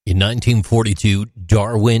In 1942,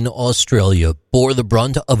 Darwin, Australia, bore the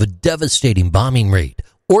brunt of a devastating bombing raid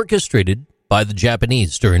orchestrated by the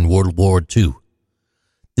Japanese during World War II.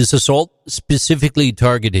 This assault specifically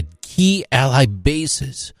targeted key Allied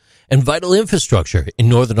bases and vital infrastructure in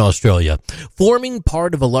northern Australia, forming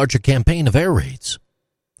part of a larger campaign of air raids.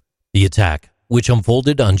 The attack, which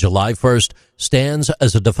unfolded on July 1st, stands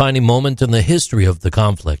as a defining moment in the history of the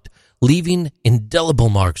conflict, leaving indelible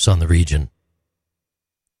marks on the region.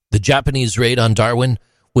 The Japanese raid on Darwin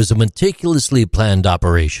was a meticulously planned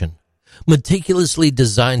operation, meticulously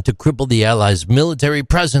designed to cripple the Allies' military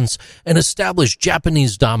presence and establish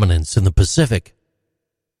Japanese dominance in the Pacific.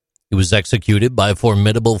 It was executed by a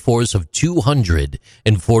formidable force of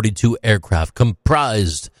 242 aircraft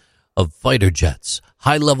comprised of fighter jets,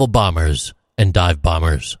 high-level bombers, and dive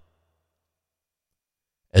bombers.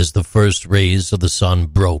 As the first rays of the sun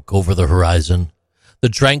broke over the horizon, the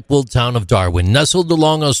tranquil town of Darwin, nestled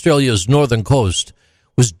along Australia's northern coast,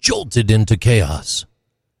 was jolted into chaos.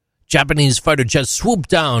 Japanese fighter jets swooped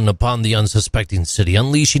down upon the unsuspecting city,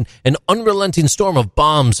 unleashing an unrelenting storm of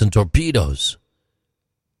bombs and torpedoes.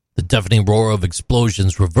 The deafening roar of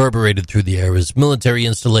explosions reverberated through the air as military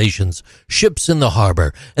installations, ships in the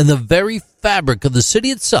harbor, and the very fabric of the city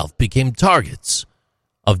itself became targets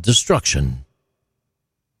of destruction.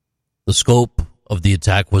 The scope of the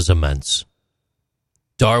attack was immense.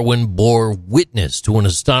 Darwin bore witness to an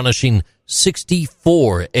astonishing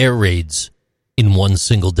 64 air raids in one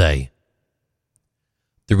single day.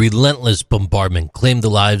 The relentless bombardment claimed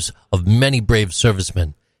the lives of many brave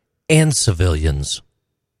servicemen and civilians,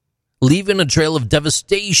 leaving a trail of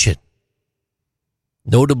devastation.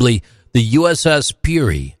 Notably, the USS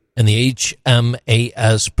Peary and the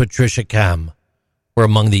HMAS Patricia Cam were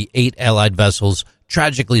among the 8 Allied vessels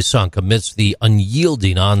tragically sunk amidst the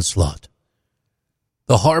unyielding onslaught.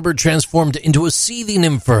 The harbor transformed into a seething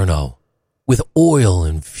inferno, with oil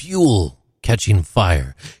and fuel catching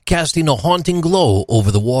fire, casting a haunting glow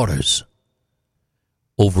over the waters.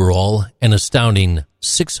 Overall, an astounding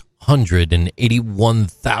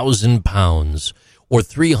 681,000 pounds, or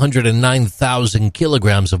 309,000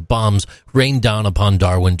 kilograms of bombs rained down upon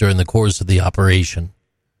Darwin during the course of the operation.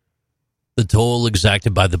 The toll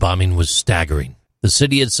exacted by the bombing was staggering. The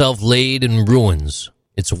city itself laid in ruins,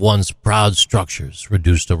 its once proud structures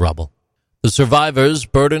reduced to rubble. The survivors,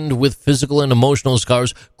 burdened with physical and emotional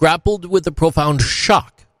scars, grappled with the profound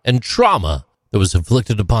shock and trauma that was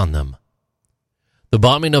inflicted upon them. The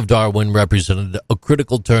bombing of Darwin represented a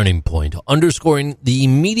critical turning point, underscoring the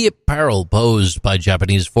immediate peril posed by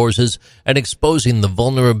Japanese forces and exposing the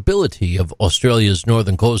vulnerability of Australia's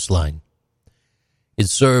northern coastline. It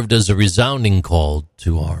served as a resounding call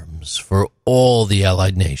to arms for all the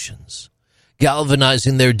Allied nations,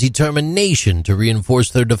 galvanizing their determination to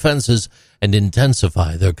reinforce their defenses and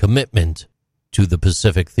intensify their commitment to the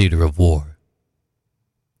Pacific theater of war.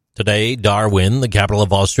 Today, Darwin, the capital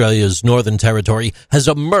of Australia's Northern Territory, has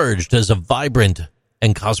emerged as a vibrant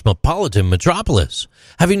and cosmopolitan metropolis,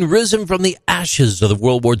 having risen from the ashes of the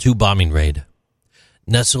World War II bombing raid.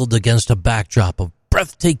 Nestled against a backdrop of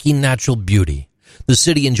breathtaking natural beauty, the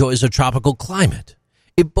city enjoys a tropical climate.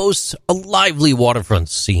 It boasts a lively waterfront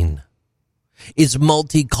scene. Its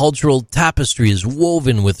multicultural tapestry is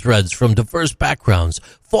woven with threads from diverse backgrounds,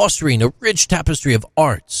 fostering a rich tapestry of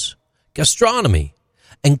arts, gastronomy,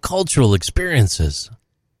 and cultural experiences.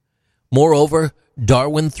 Moreover,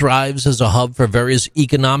 Darwin thrives as a hub for various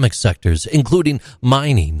economic sectors, including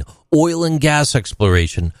mining, oil and gas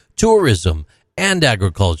exploration, tourism, and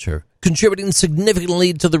agriculture, contributing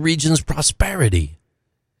significantly to the region's prosperity.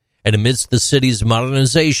 And amidst the city's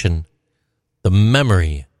modernization, the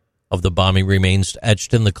memory of the bombing remains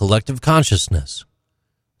etched in the collective consciousness,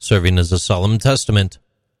 serving as a solemn testament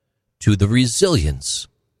to the resilience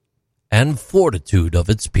and fortitude of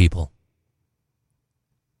its people.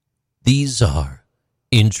 These are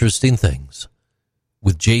Interesting Things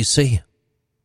with JC.